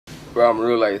Bro, I'm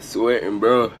real like sweating,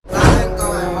 bro. I've been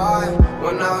going hard.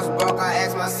 When I was broke, I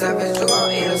asked myself, is you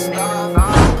gon' eat or starve?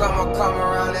 Come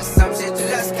around, there's some shit you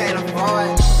just can't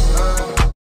afford.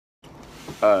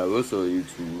 Alright, what's up,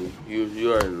 YouTube?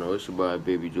 You already know, it's your boy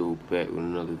Baby Joe back with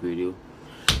another video.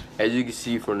 As you can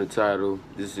see from the title,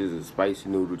 this is a spicy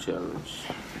noodle challenge.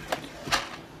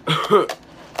 I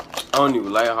don't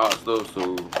even like hot stuff,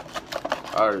 so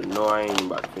I already know I ain't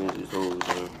about to finish this whole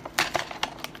thing.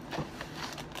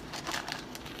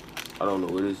 I don't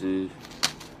know what this is.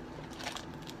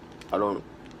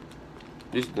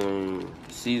 This thing,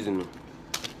 seasoning.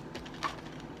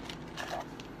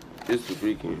 This is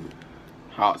freaking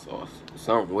hot sauce,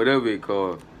 something, whatever it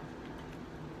called.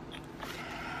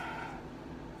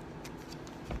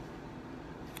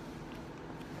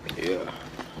 Yeah.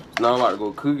 So now I'm about to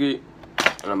go cook it,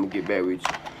 and I'm gonna get back with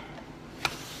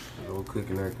you. Go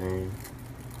cooking that thing.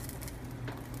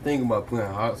 Thinking about putting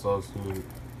hot sauce in it.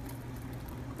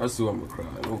 I swear I'm gonna cry.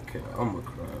 Okay, I'm gonna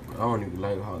cry, bro. I don't even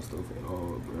like hot stuff at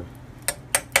all, bro.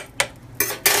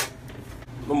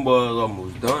 Them boys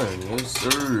almost done, yes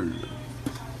sir.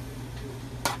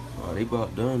 Oh, they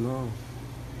about done now.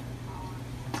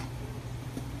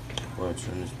 I'm gonna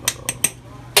turn this part off.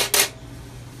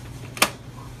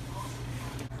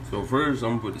 So first, I'm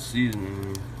gonna put the seasoning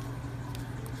in.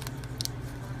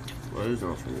 Well, this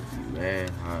not finna be mad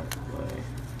hot, like.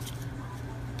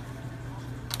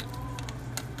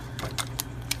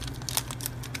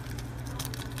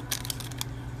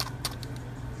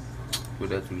 Put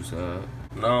that to the side.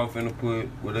 Now I'm finna put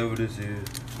whatever this is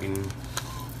in.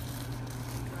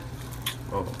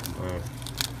 Oh man.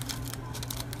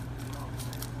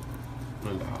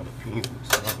 Look at how the pink looks.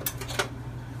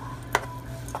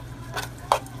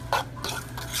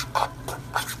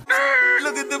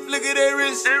 Look at the flick of that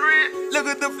wrist. Look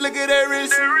at the flick of that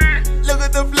wrist. Look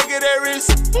at the flick of that wrist.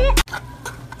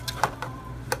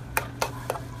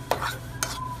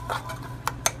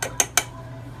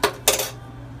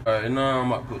 Alright, now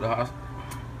I'm about to put the hot.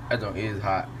 That joint is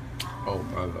hot. Oh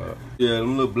my god. Yeah,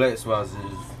 them little black spices,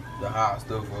 the hot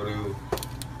stuff or whatever.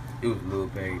 It was a little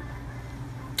pain.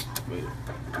 But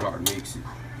I'm about to mix it.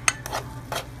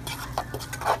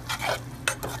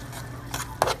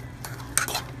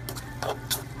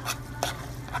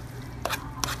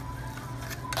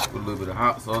 Put a little bit of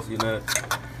hot sauce in that.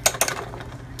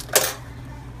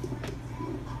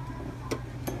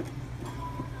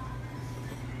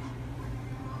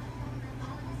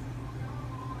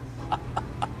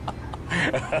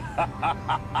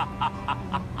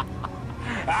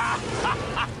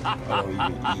 I don't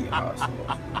even eat hot sauce.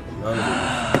 None of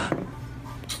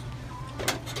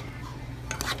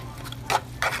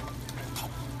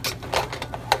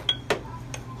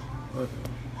this.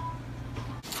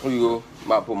 Here you go.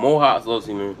 About to put more hot sauce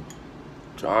in there.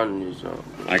 Trying this junk.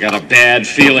 I got a bad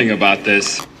feeling about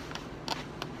this.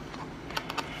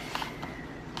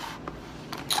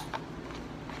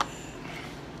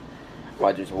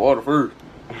 Watch this water first.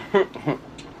 There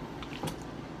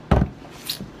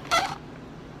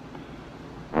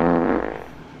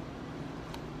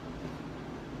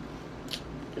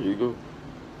you go.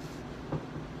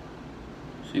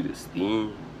 See the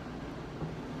steam?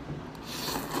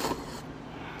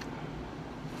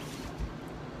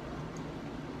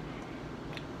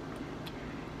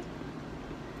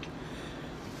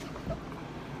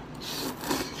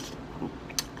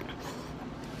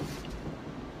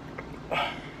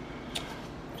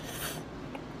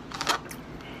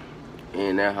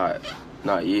 Ain't that hot.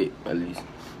 Not yet, at least.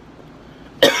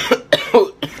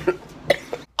 Oh,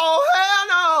 hell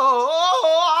no!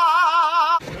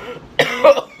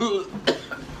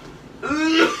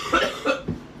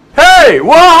 Hey,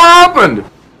 what happened?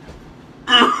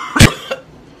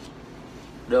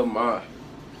 Never mind.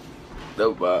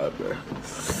 Never mind, bro.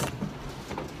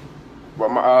 But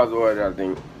my eyes are, I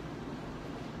think.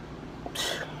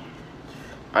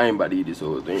 I ain't about to eat this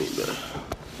whole thing, bro.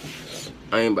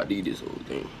 I ain't about to eat this whole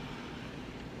thing.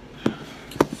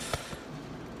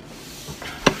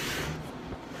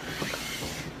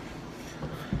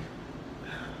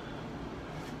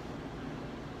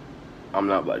 I'm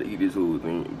not about to eat this whole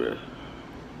thing, bruh.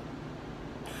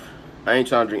 I ain't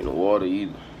trying to drink no water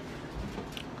either.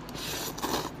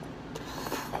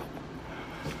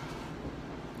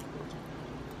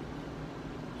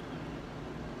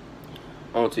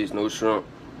 I don't taste no shrimp.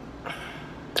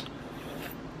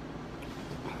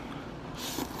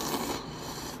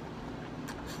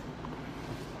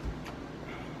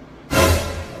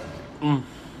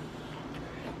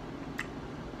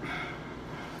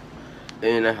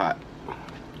 Ain't that hot.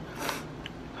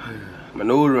 My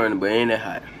nose running, but ain't that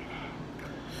hot.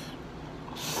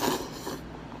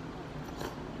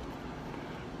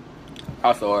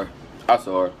 I saw her. I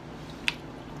saw her.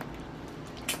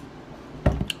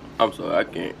 I'm sorry, I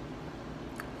can't.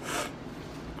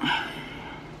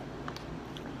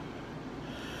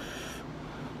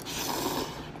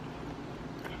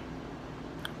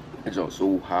 It's just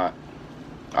so hot.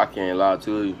 I can't lie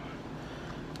to you.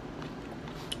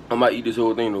 I might eat this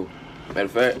whole thing though. Matter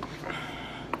of fact.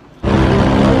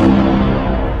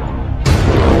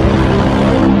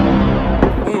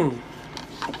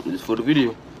 Just for the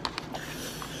video.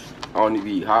 I don't need to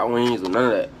eat hot wings or none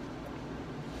of that.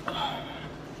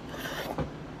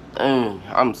 Dang,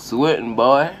 I'm sweating,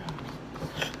 boy.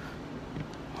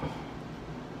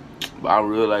 But I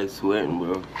really like sweating,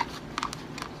 bro.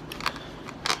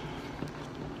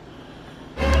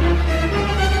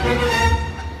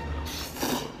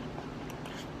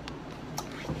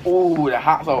 Oh, the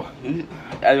hot sauce.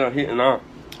 That's not hitting on.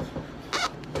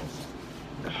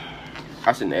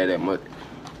 I shouldn't add that much.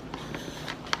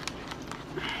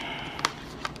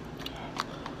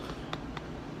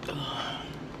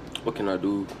 What can I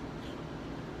do?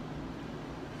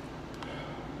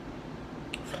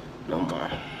 No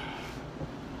mind.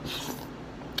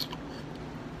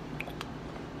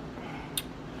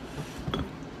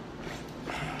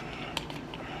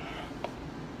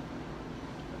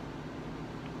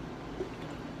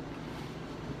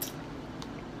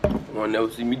 You'll never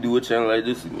see me do a channel like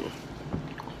this again.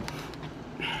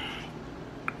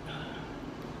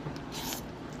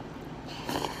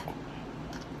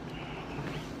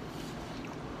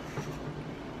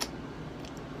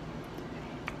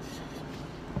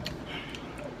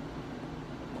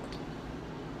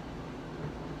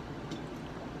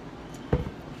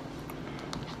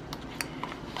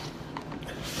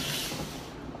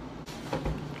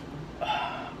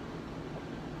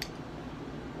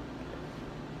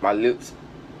 My lips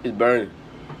is burning.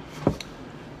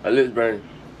 My lips burning.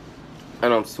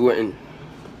 And I'm sweating.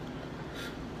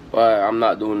 But I'm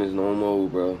not doing this no more,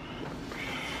 bro.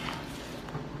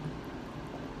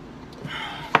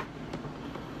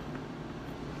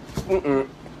 I'm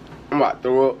about to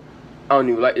throw up. I don't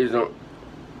even like this junk.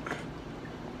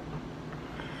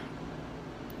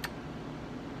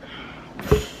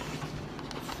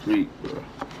 Freak, bro.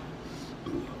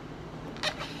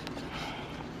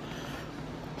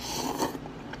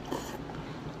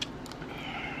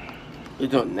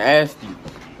 It's just nasty.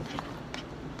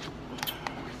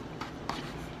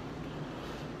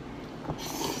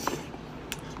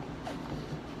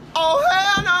 Oh,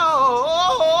 hell no!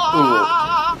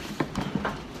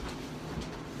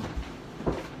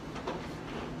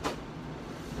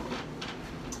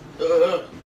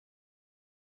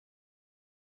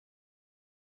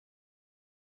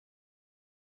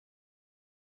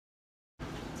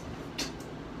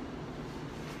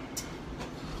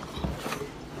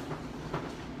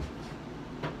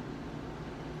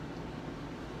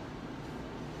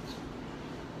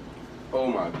 Oh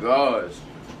my gosh.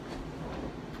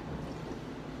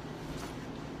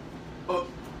 Oh,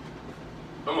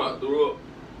 I'm about to throw up.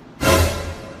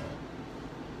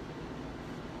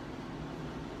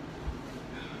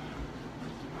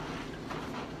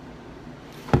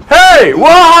 Hey,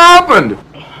 what happened?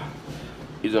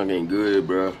 These aren't getting good,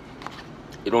 bro.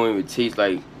 It don't even taste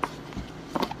like.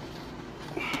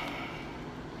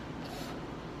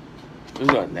 These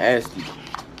are nasty.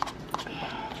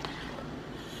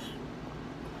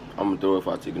 I'm gonna throw it if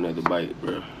I take another bite,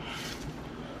 bro.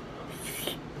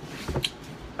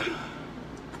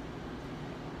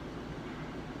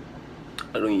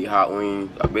 I don't eat hot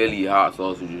wings. I barely eat hot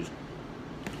sausages.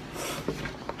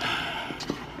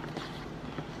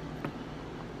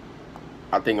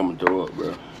 I think I'm gonna throw up,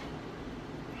 bro.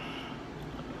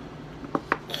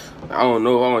 I don't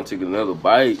know if I want to take another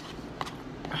bite.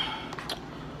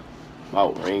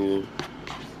 Mouth ringing.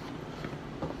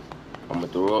 I'm gonna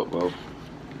throw up, bro.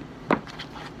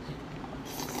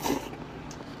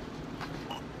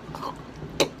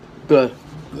 Good.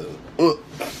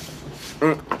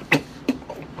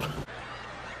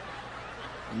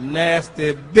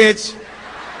 Nasty bitch.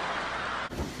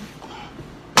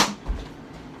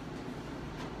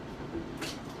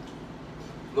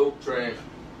 No trash.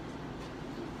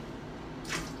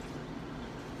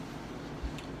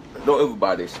 Don't ever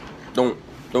buy this. Don't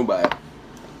buy it.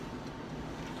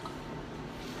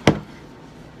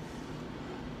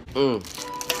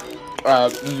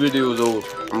 Alright, this video is over.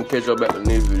 I'm gonna catch y'all back in the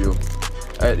next video.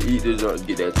 I had to eat this junk to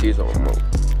get that taste on my mouth.